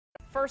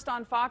First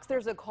on Fox,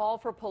 there's a call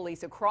for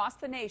police across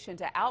the nation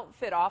to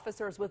outfit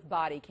officers with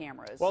body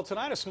cameras. Well,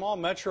 tonight a small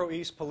Metro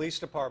East police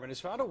department has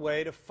found a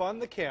way to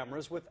fund the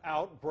cameras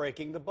without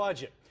breaking the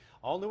budget.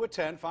 All new at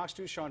 10, Fox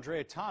 2's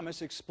Chandrea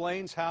Thomas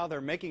explains how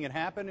they're making it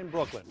happen in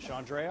Brooklyn.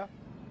 Chandrea?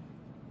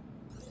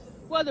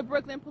 Well, the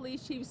Brooklyn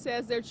police chief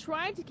says they're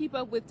trying to keep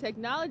up with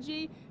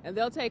technology and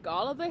they'll take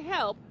all of the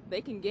help they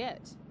can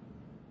get.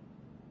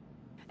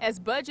 As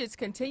budgets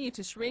continue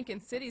to shrink in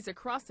cities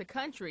across the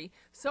country,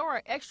 so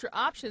are extra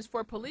options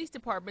for police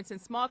departments in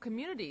small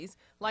communities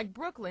like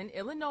Brooklyn,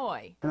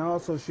 Illinois. And I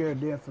also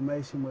shared the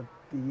information with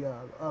the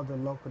other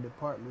local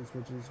departments,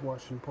 which is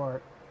Washington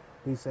Park,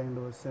 East St.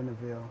 Louis,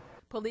 Centerville.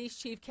 Police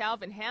Chief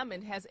Calvin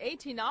Hammond has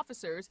 18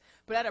 officers,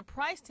 but at a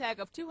price tag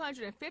of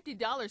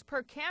 $250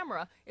 per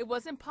camera, it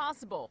was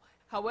impossible.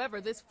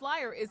 However, this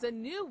flyer is a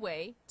new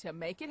way to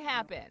make it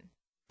happen.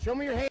 Show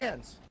me your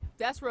hands.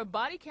 That's where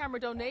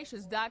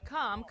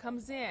bodycameradonations.com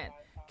comes in.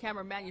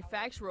 Camera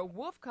manufacturer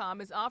Wolfcom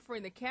is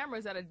offering the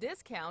cameras at a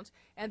discount,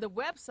 and the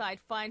website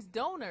finds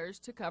donors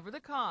to cover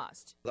the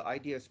cost. The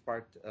idea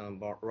sparked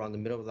around the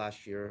middle of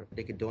last year.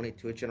 They could donate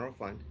to a general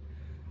fund,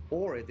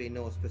 or if they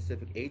know a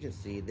specific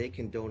agency, they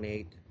can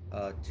donate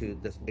to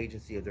this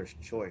agency of their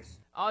choice.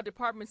 All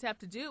departments have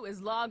to do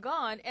is log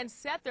on and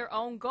set their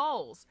own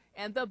goals.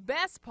 And the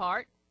best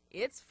part,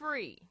 it's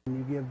free.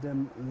 You give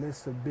them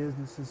lists of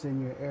businesses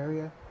in your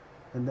area,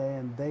 and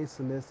then they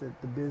solicit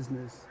the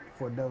business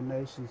for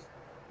donations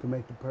to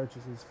make the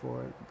purchases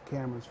for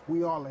cameras.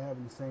 We all are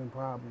having the same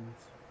problems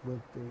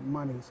with the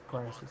money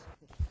crisis.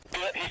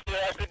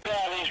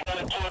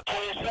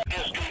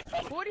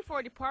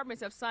 44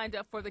 departments have signed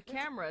up for the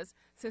cameras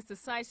since the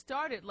site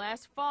started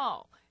last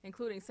fall,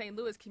 including St.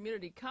 Louis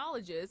Community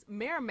College's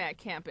Merrimack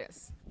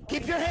campus.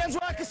 Keep your hands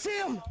where I can see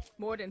them.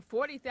 More than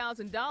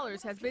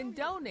 $40,000 has been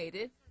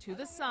donated to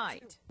the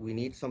site. We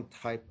need some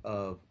type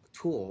of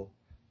tool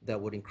that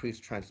would increase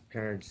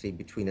transparency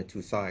between the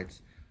two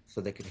sides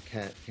so they can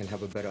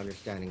have a better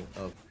understanding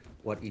of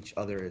what each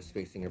other is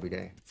facing every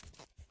day.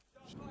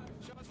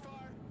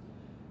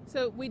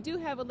 So we do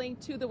have a link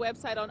to the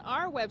website on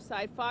our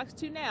website,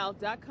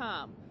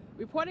 fox2now.com.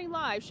 Reporting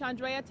live,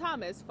 Chandrea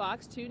Thomas,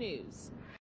 Fox 2 News.